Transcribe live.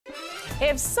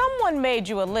If someone made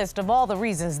you a list of all the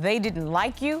reasons they didn't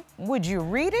like you, would you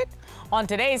read it? On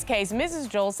today's case, Mrs.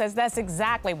 Joel says that's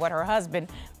exactly what her husband,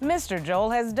 Mr.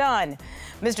 Joel, has done.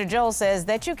 Mr. Joel says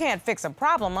that you can't fix a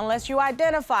problem unless you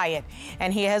identify it,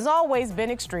 and he has always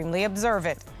been extremely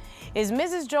observant. Is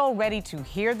Mrs. Joel ready to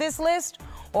hear this list,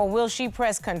 or will she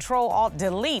press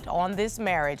Control-Alt-Delete on this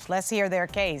marriage? Let's hear their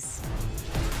case.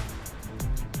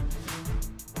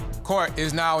 Court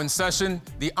is now in session.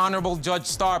 The Honorable Judge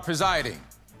Starr presiding.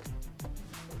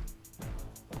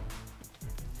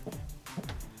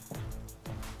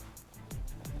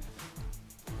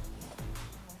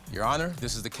 Your Honor,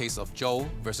 this is the case of Joel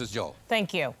versus Joel.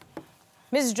 Thank you.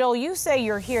 Mrs. Joel, you say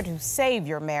you're here to save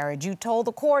your marriage. You told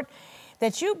the court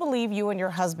that you believe you and your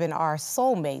husband are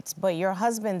soulmates, but your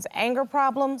husband's anger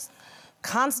problems,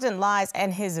 constant lies,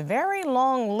 and his very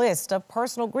long list of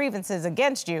personal grievances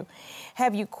against you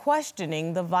have you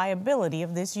questioning the viability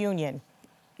of this union.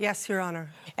 Yes, Your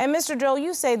Honor. And Mr. Joel,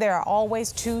 you say there are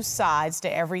always two sides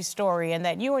to every story and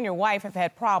that you and your wife have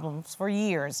had problems for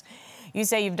years. You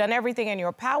say you've done everything in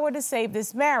your power to save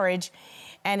this marriage,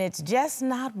 and it's just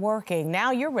not working.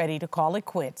 Now you're ready to call it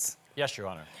quits. Yes, Your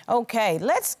Honor. Okay,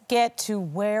 let's get to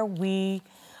where we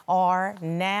are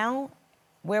now,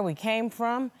 where we came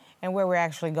from, and where we're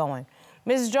actually going.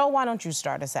 Mrs. Joel, why don't you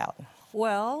start us out?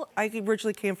 Well, I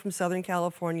originally came from Southern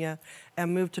California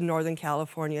and moved to Northern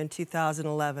California in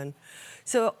 2011.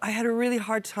 So I had a really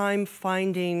hard time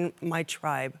finding my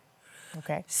tribe.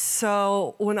 Okay.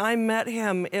 So when I met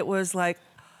him, it was like,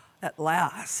 at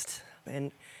last.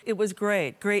 And it was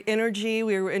great. Great energy.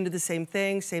 We were into the same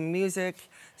thing, same music,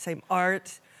 same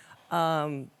art.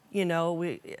 You know,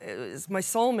 it was my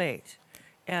soulmate.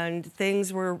 And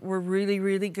things were really,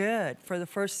 really good. For the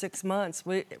first 6 months,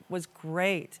 it was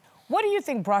great. What do you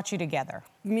think brought you together?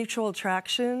 Mutual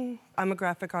attraction. I'm a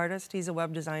graphic artist. He's a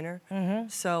web designer.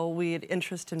 So we had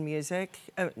interest in music,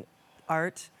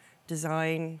 art,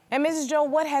 design. And Mrs. Joel,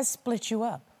 what has split you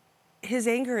up? His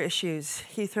anger issues.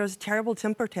 He throws terrible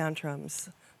temper tantrums,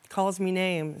 calls me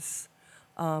names.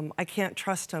 I can't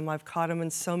trust him. I've caught him in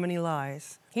so many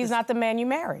lies. He's not the man you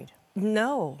married.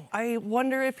 No. I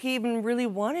wonder if he even really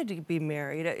wanted to be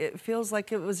married. It feels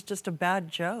like it was just a bad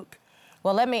joke.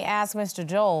 Well, let me ask Mr.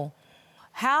 Joel,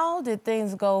 how did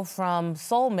things go from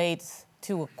soulmates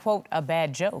to, quote, a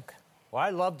bad joke? Well,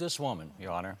 I love this woman,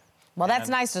 Your Honor. Well, that's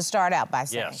nice to start out by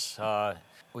saying. Yes.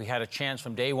 We had a chance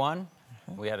from day one.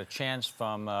 We had a chance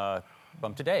from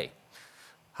today.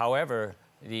 However,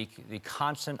 the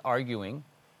constant arguing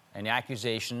and the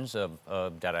accusations of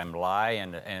that I'm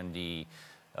lying and the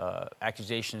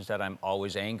accusations that I'm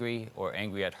always angry or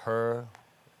angry at her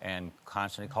and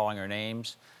constantly calling her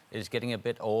names is getting a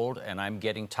bit old, and I'm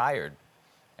getting tired.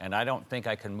 And I don't think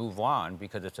I can move on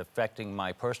because it's affecting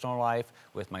my personal life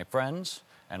with my friends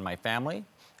and my family,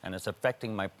 and it's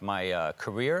affecting my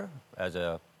career as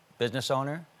a business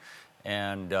owner.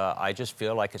 And I just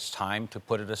feel like it's time to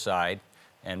put it aside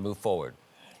and move forward.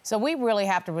 So we really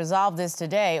have to resolve this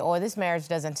today, or this marriage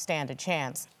doesn't stand a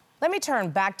chance. Let me turn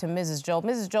back to Mrs. Joel.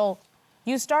 Mrs. Joel,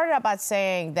 you started out by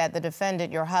saying that the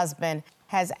defendant, your husband,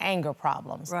 has anger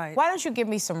problems. Right. Why don't you give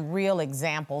me some real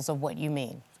examples of what you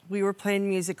mean? We were playing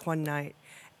music one night,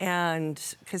 and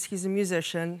because he's a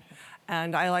musician,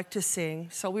 and I like to sing,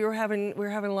 so we were having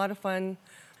a lot of fun,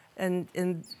 and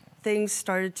things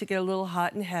started to get a little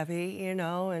hot and heavy, you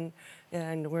know,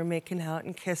 and we're making out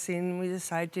and kissing, and we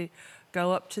decided to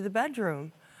go up to the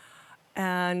bedroom,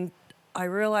 and I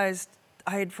realized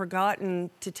I had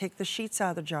forgotten to take the sheets out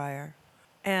of the dryer.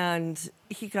 And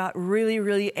he got really,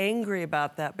 really angry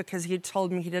about that because he had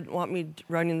told me he didn't want me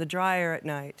running the dryer at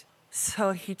night.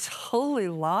 So he totally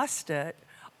lost it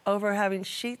over having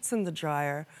sheets in the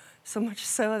dryer, so much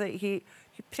so that he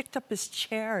picked up his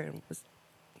chair and was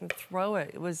going to throw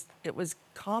it. It was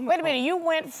comical. Wait a minute, you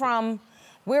went from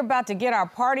we're about to get our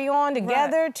party on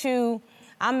together Right. to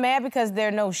I'm mad because there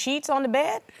are no sheets on the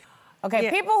bed? Okay,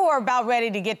 Yeah. people who are about ready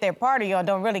to get their party on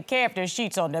don't really care if there's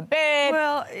sheets on the bed.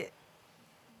 Well,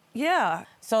 yeah.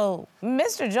 So,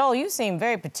 Mr. Joel, you seem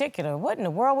very particular. What in the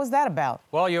world was that about?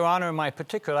 Well, Your Honor, my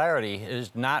particularity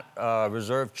is not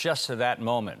reserved just to that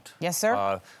moment. Yes,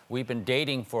 sir. We've been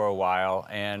dating for a while,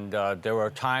 and there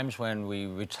were times when we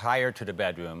retired to the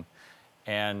bedroom,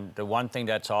 and the one thing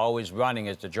that's always running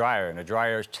is the dryer, and the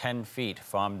dryer is 10 feet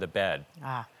from the bed.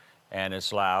 And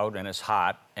it's loud and it's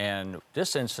hot. And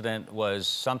this incident was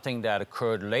something that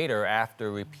occurred later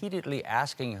after repeatedly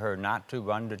asking her not to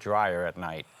run the dryer at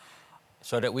night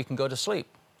so that we can go to sleep.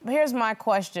 Here's my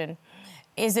question.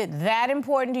 Is it that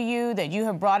important to you that you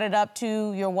have brought it up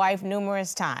to your wife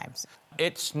numerous times?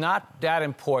 It's not that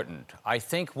important. I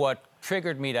think what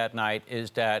triggered me that night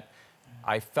is that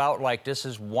I felt like this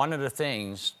is one of the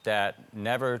things that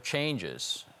never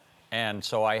changes. And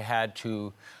so I had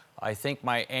to, I think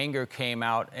my anger came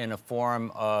out in a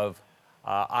form of,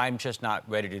 I'm just not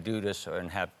ready to do this and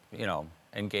have, you know,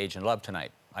 engage in love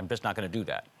tonight. I'm just not going to do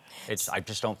that. I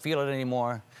just don't feel it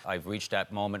anymore. I've reached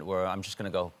that moment where I'm just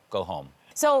going to go home.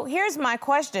 So here's my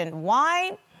question.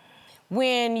 Why,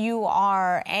 when you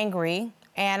are angry,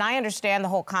 and I understand the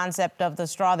whole concept of the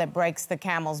straw that breaks the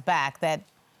camel's back, that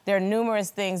there are numerous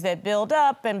things that build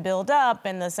up, and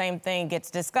the same thing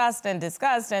gets discussed, and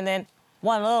then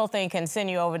one little thing can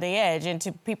send you over the edge. And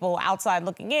to people outside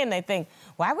looking in, they think,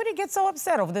 why would he get so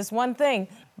upset over this one thing?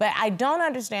 But I don't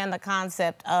understand the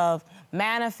concept of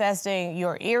manifesting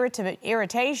your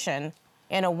irritation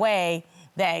in a way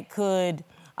that could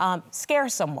scare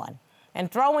someone.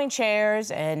 And throwing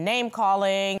chairs and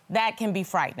name-calling, that can be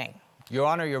frightening. Your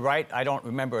Honor, you're right. I don't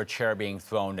remember a chair being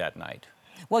thrown that night.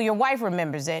 Well, your wife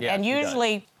remembers it. Yes, and she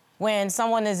usually does. when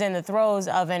someone is in the throes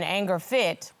of an anger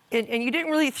fit, And you didn't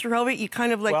really throw it. You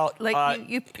kind of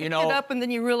you picked it up, and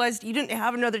then you realized you didn't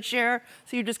have another chair,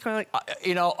 so you just kind of like.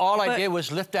 You know, all I did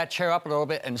was lift that chair up a little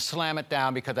bit and slam it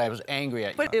down because I was angry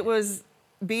at you. But it was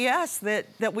BS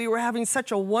that we were having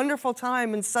such a wonderful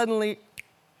time, and suddenly.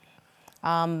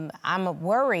 I'm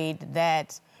worried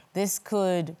that this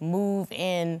could move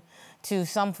into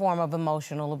some form of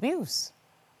emotional abuse.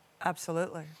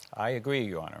 Absolutely. I agree,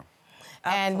 Your Honor.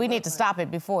 And we need to stop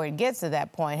it before it gets to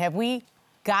that point. Have we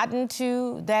gotten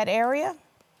to that area?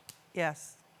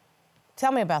 Yes.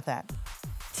 Tell me about that.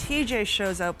 Teejay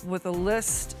shows up with a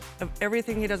list of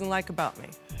everything he doesn't like about me.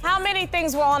 How many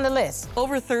things were on the list?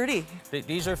 Over 30.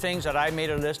 These are things that I made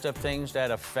a list of things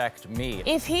that affect me.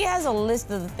 If he has a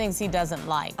list of the things he doesn't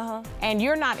like, and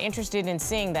you're not interested in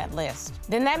seeing that list,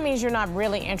 then that means you're not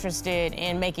really interested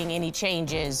in making any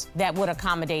changes that would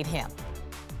accommodate him.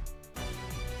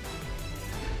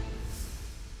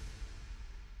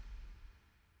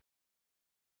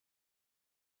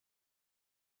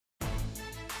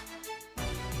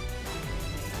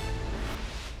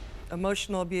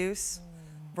 Emotional abuse,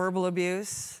 verbal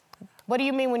abuse. What do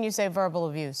you mean when you say verbal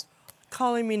abuse?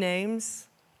 Calling me names.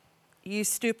 You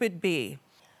stupid bee.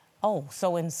 Oh,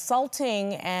 so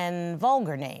insulting and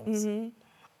vulgar names.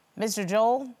 Mr.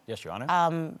 Joel? Yes, Your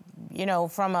Honor. You know,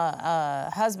 from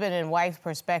a husband and wife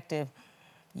perspective,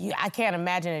 I can't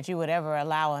imagine that you would ever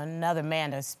allow another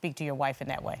man to speak to your wife in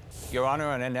that way. Your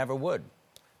Honor, and I never would.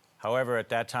 However, at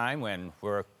that time, when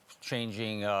we're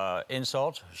exchanging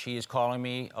insults, she is calling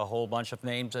me a whole bunch of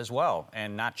names as well,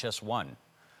 and not just one.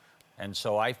 And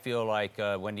so I feel like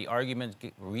when the argument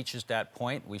reaches that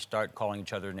point, we start calling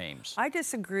each other names. I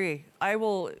disagree. I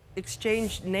will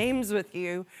exchange names with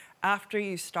you after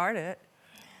you start it.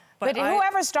 But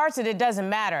whoever starts it, it doesn't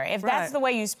matter. If that's Right. the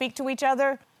way you speak to each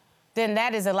other, then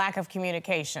that is a lack of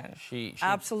communication.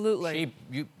 Absolutely.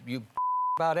 You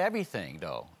about everything,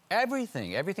 though.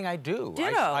 Everything I do.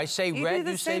 Ditto. I say You do red,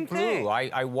 the you say same blue. thing.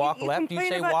 I walk left, you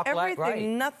complain say about walk left, everything.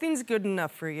 right. Nothing's good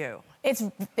enough for you.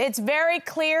 It's very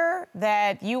clear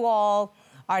that you all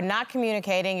are not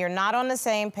communicating. You're not on the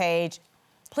same page.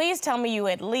 Please tell me you,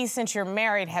 at least since you're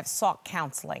married, have sought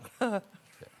counseling.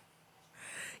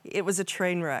 It was a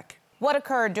train wreck. What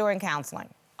occurred during counseling?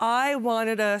 I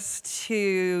wanted us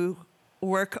to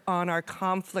work on our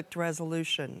conflict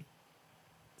resolution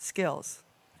skills.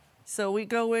 So we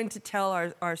go in to tell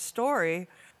our story.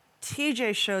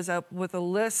 Teejay shows up with a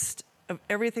list of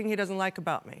everything he doesn't like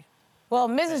about me. Well,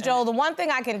 Mrs. Joel, the one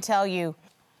thing I can tell you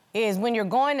is when you're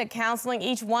going to counseling,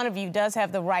 each one of you does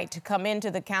have the right to come into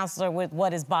the counselor with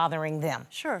what is bothering them.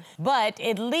 Sure. But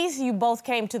at least you both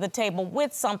came to the table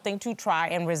with something to try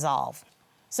and resolve.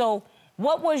 So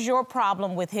what was your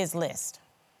problem with his list?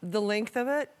 The length of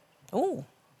it? Ooh.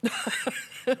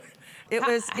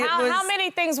 How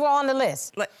many things were on the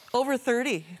list? Like over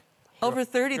 30. Over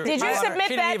 30. Did you Your Honor, submit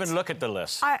she that? didn't even look at the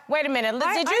list. Wait a minute. Did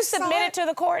I you saw submit it it. to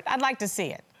the court? I'd like to see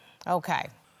it. Okay.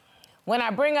 When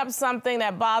I bring up something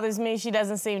that bothers me, she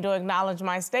doesn't seem to acknowledge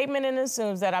my statement and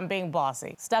assumes that I'm being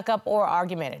bossy, stuck up, or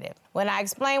argumentative. When I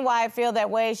explain why I feel that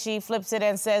way, she flips it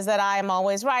and says that I am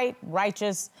always right,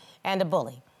 righteous, and a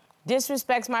bully.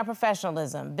 Disrespects my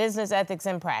professionalism, business ethics,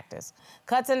 and practice.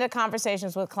 Cuts into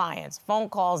conversations with clients, phone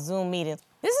calls, Zoom meetings.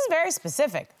 This is very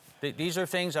specific. These are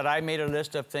things that I made a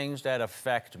list of things that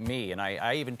affect me. And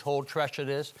I even told Tresha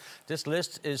this. This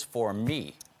list is for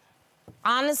me.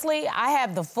 Honestly, I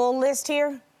have the full list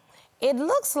here. It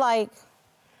looks like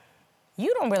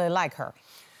you don't really like her.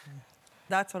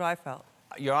 That's what I felt.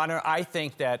 Your Honor, I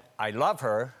think that I love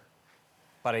her,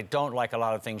 but I don't like a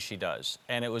lot of things she does.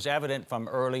 And it was evident from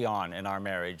early on in our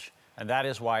marriage. And that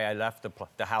is why I left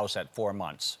the house at 4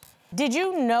 months. Did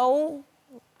you know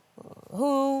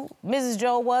who Mrs.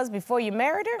 Joel was before you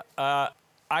married her?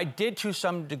 I did to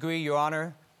some degree, Your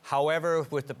Honor. However,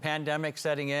 with the pandemic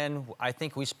setting in, I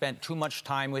think we spent too much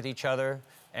time with each other,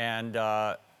 and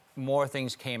more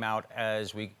things came out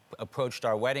as we approached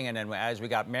our wedding, and then as we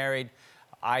got married,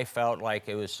 I felt like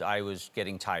I was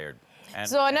getting tired.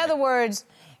 So in other words,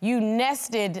 you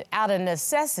nested out of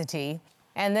necessity,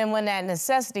 and then when that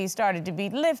necessity started to be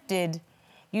lifted,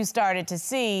 you started to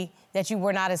see that you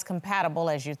were not as compatible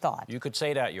as you thought. You could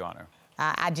say that, Your Honor.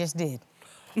 I just did.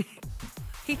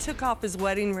 He took off his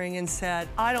wedding ring and said,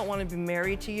 I don't want to be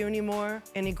married to you anymore.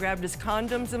 And he grabbed his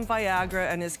condoms and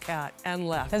Viagra and his cat and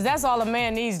left. Because that's all a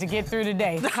man needs to get through the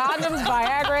day. Condoms,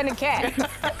 Viagra, and a cat.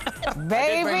 Baby. I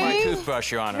did bring my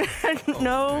toothbrush, Your Honor.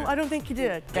 No, I don't think you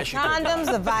did. The condoms,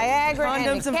 the Viagra,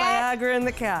 and the cat. Viagra and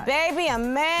the cat. Baby, a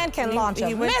man can launch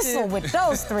a missile with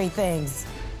those three things.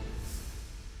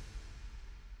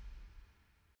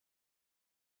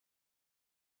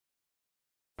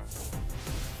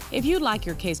 If you'd like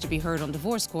your case to be heard on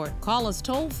divorce court, call us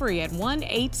toll-free at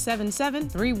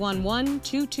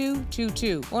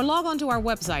 1-877-311-2222 or log on to our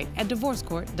website at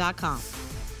divorcecourt.com.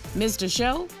 Missed a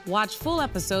show? Watch full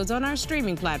episodes on our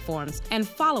streaming platforms and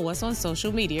follow us on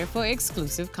social media for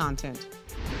exclusive content.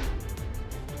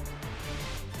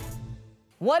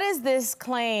 What is this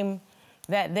claim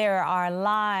that there are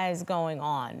lies going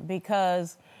on?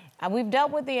 Because we've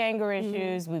dealt with the anger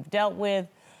issues, we've dealt with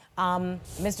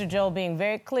Mr. Joel being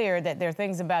very clear that there are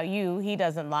things about you he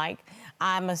doesn't like.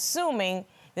 I'm assuming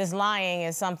this lying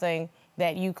is something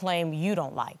that you claim you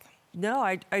don't like. No,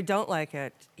 I don't like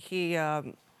it. He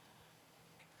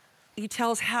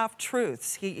tells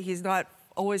half-truths. He's not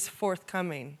always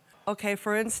forthcoming. Okay,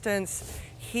 for instance,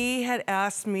 he had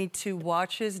asked me to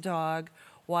watch his dog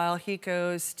while he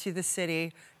goes to the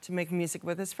city to make music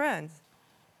with his friends.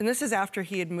 And this is after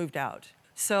he had moved out.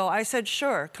 So I said,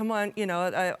 sure, come on, you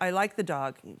know, I like the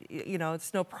dog, you know,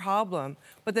 it's no problem.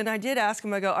 But then I did ask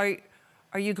him, I go,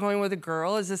 are you going with a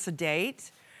girl? Is this a date?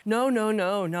 No,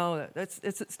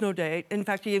 it's no date. In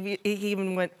fact, he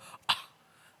even went,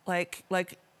 like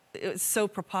it was so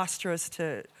preposterous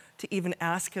to even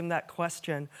ask him that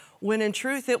question, when in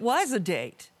truth, it was a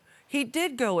date. He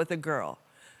did go with a girl,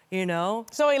 you know?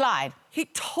 So he lied? He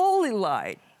totally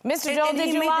lied. Mr. Joel,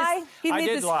 did you lie? He made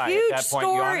this huge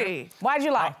story. Why'd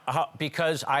you lie?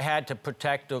 Because I had to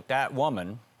protect that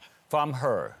woman from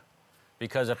her.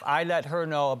 Because if I let her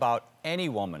know about any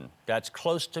woman that's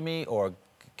close to me or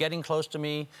getting close to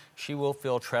me, she will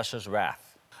feel Tresha's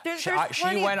wrath. She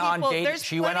went on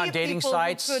dating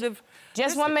sites.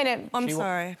 Just 1 minute. I'm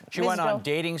sorry. She went on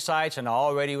dating sites and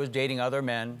already was dating other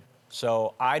men.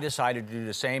 So I decided to do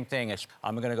the same thing.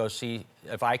 I'm going to go see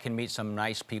if I can meet some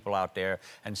nice people out there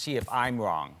and see if I'm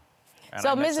wrong. And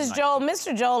so, Mrs. Joel,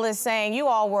 Mr. Joel is saying you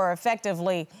all were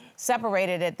effectively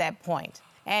separated at that point.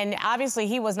 And obviously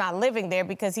he was not living there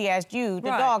because he asked you to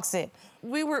dog sit.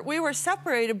 We were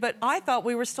separated, but I thought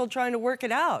we were still trying to work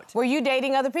it out. Were you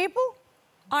dating other people?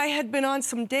 I had been on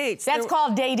some dates. That's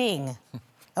called dating.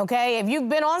 Okay, if you've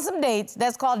been on some dates,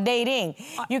 that's called dating.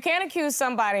 You can't accuse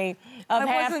somebody of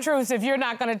half-truths if you're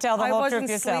not going to tell the whole truth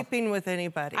yourself. I wasn't sleeping with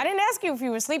anybody. I didn't ask you if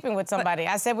you were sleeping with somebody.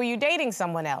 I said, were you dating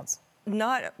someone else?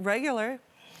 Not regular.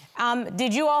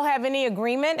 Did you all have any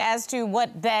agreement as to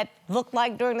what that looked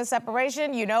like during the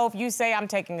separation? You know, if you say, I'm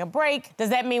taking a break,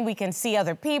 does that mean we can see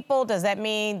other people? Does that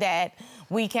mean that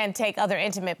we can take other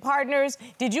intimate partners?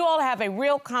 Did you all have a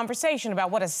real conversation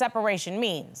about what a separation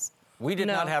means? We did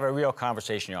not have a real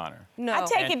conversation, Your Honor. No. I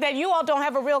take it that you all don't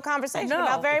have a real conversation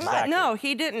about very much. No,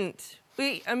 he didn't.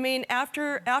 I mean,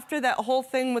 after that whole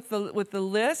thing with the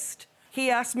list,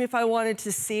 he asked me if I wanted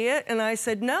to see it, and I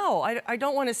said, no, I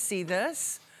don't want to see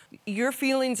this. Your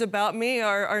feelings about me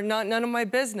are none of my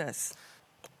business.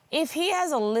 If he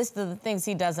has a list of the things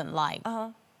he doesn't like,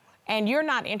 and you're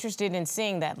not interested in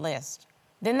seeing that list,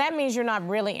 then that means you're not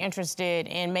really interested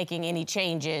in making any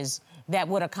changes that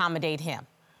would accommodate him.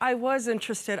 I was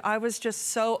interested. I was just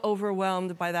so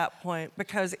overwhelmed by that point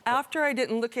because after I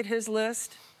didn't look at his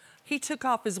list, he took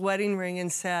off his wedding ring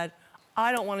and said,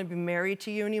 I don't want to be married to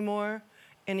you anymore.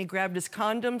 And he grabbed his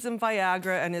condoms and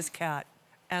Viagra and his cat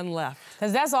and left.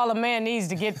 Because that's all a man needs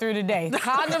to get through the day.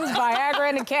 Condoms, Viagra,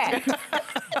 and a cat.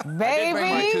 Baby. I did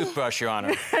bring my toothbrush, Your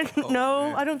Honor.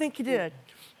 No, I don't think you did.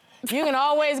 You can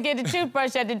always get the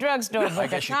toothbrush at the drugstore, but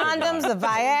the condoms, the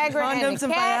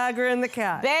Viagra, and the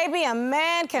cat. Baby, a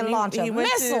man can launch a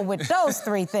missile with those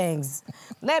three things.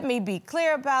 Let me be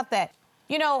clear about that.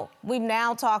 You know, we've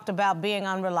now talked about being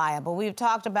unreliable. We've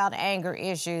talked about anger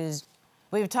issues.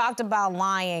 We've talked about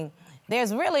lying.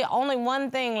 There's really only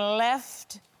one thing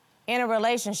left in a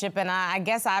relationship, and I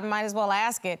guess I might as well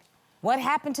ask it. What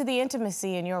happened to the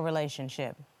intimacy in your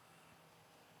relationship?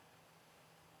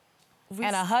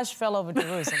 And a hush fell over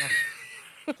Jerusalem.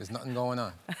 There's nothing going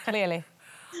on. Clearly.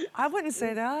 I wouldn't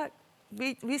say that.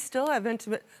 We still have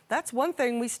intimate. That's one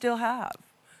thing we still have.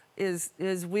 Is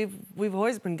we've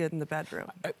always been good in the bedroom.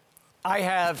 I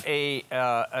have a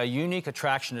unique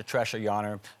attraction to Tresha, Your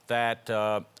Honor, that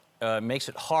makes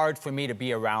it hard for me to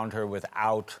be around her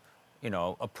without, you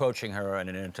know, approaching her on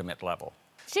an intimate level.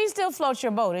 She still floats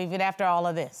your boat even after all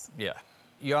of this. Yeah.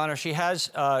 Your Honor, she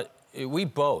has, we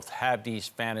both have these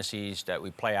fantasies that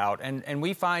we play out, and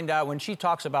we find out when she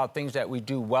talks about things that we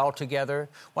do well together,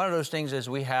 one of those things is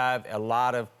we have a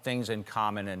lot of things in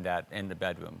common in the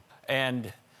bedroom.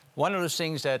 And one of those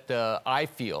things that I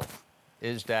feel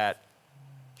is that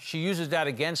she uses that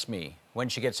against me when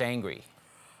she gets angry.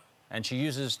 And she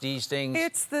uses these things.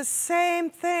 It's the same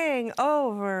thing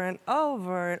over and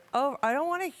over and over. I don't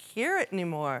want to hear it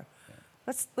anymore.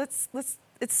 Let's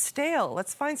it's stale.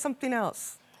 Let's find something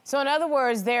else. So in other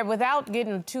words, there, without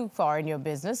getting too far in your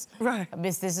business, right?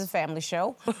 This is a family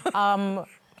show.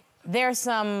 There's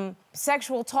some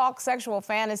sexual talk, sexual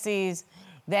fantasies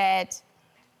that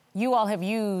you all have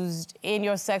used in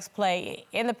your sex play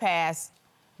in the past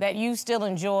that you still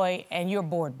enjoy and you're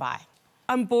bored by.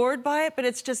 I'm bored by it, but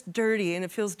it's just dirty and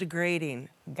it feels degrading.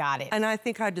 Got it. And I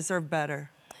think I deserve better.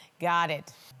 Got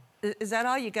it. Is that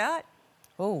all you got?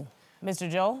 Ooh, Mr.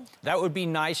 Joel? That would be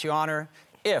nice, Your Honor,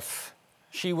 if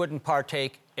she wouldn't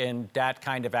partake in that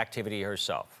kind of activity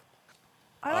herself.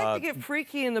 I like to get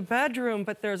freaky in the bedroom,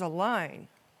 but there's a line.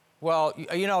 Well,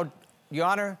 you know, Your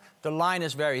Honor, the line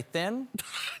is very thin,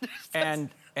 and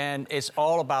it's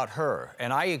all about her.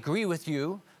 And I agree with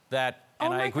you that,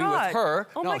 and I agree with her.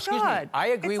 Oh no, my excuse God. me. I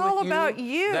agree it's with all you about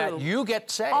you. that you get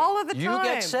say. All of the time. You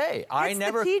get say. I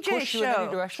never the Teejay push you in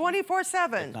any direction.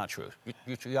 24/7. It's not true.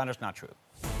 Your Honor, it's not true.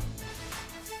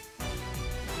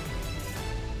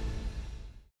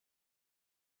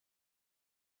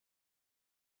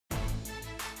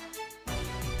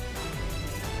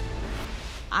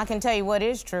 I can tell you what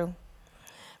is true.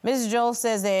 Mrs. Joel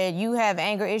says that you have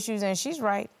anger issues, and she's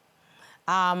right.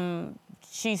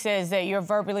 She says that you're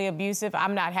verbally abusive.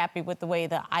 I'm not happy with the way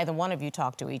that either one of you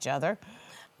talk to each other.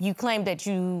 You claim that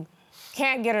you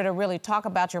can't get her to really talk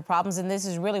about your problems, and this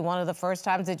is really one of the first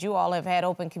times that you all have had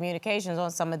open communications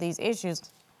on some of these issues.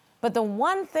 But the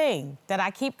one thing that I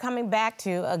keep coming back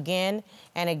to again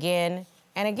and again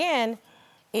and again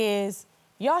is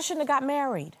y'all shouldn't have got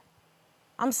married.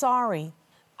 I'm sorry.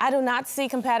 I do not see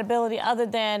compatibility other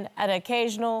than an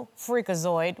occasional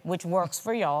freakazoid, which works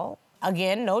for y'all.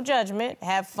 Again, no judgment,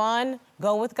 have fun,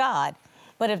 go with God.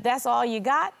 But if that's all you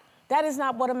got, that is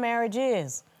not what a marriage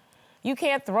is. You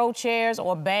can't throw chairs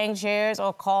or bang chairs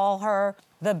or call her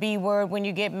the B word when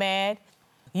you get mad.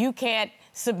 You can't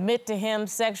submit to him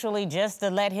sexually just to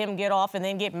let him get off and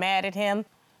then get mad at him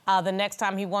the next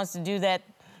time he wants to do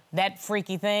that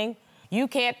freaky thing. You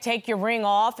can't take your ring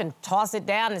off and toss it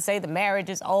down and say the marriage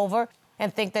is over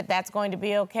and think that that's going to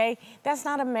be okay. That's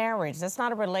not a marriage. That's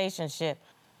not a relationship.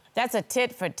 That's a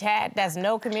tit for tat. That's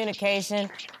no communication.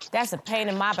 That's a pain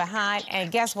in my behind.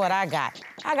 And guess what I got?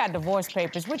 I got divorce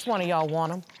papers. Which one of y'all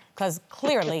want them? Because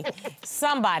clearly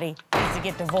somebody needs to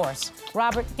get divorced.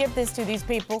 Robert, give this to these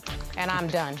people, and I'm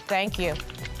done. Thank you.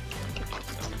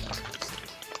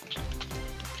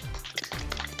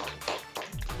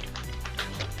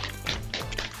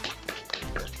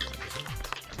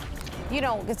 You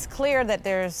know, it's clear that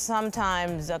there's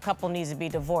sometimes a couple needs to be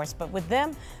divorced, but with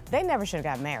them, they never should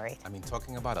have got married. I mean,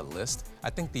 talking about a list, I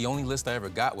think the only list I ever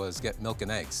got was get milk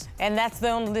and eggs. And that's the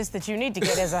only list that you need to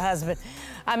get as a husband.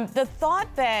 The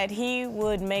thought that he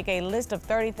would make a list of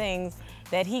 30 things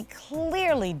that he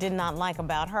clearly did not like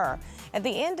about her. At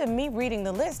the end of me reading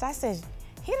the list, I said,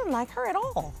 he didn't like her at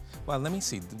all. Well, let me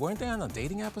see. Weren't they on a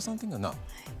dating app or something, or no?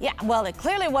 Yeah, well, it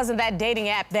clearly wasn't that dating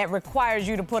app that requires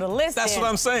you to put a list in. That's what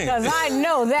I'm saying. Because I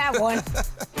know that one.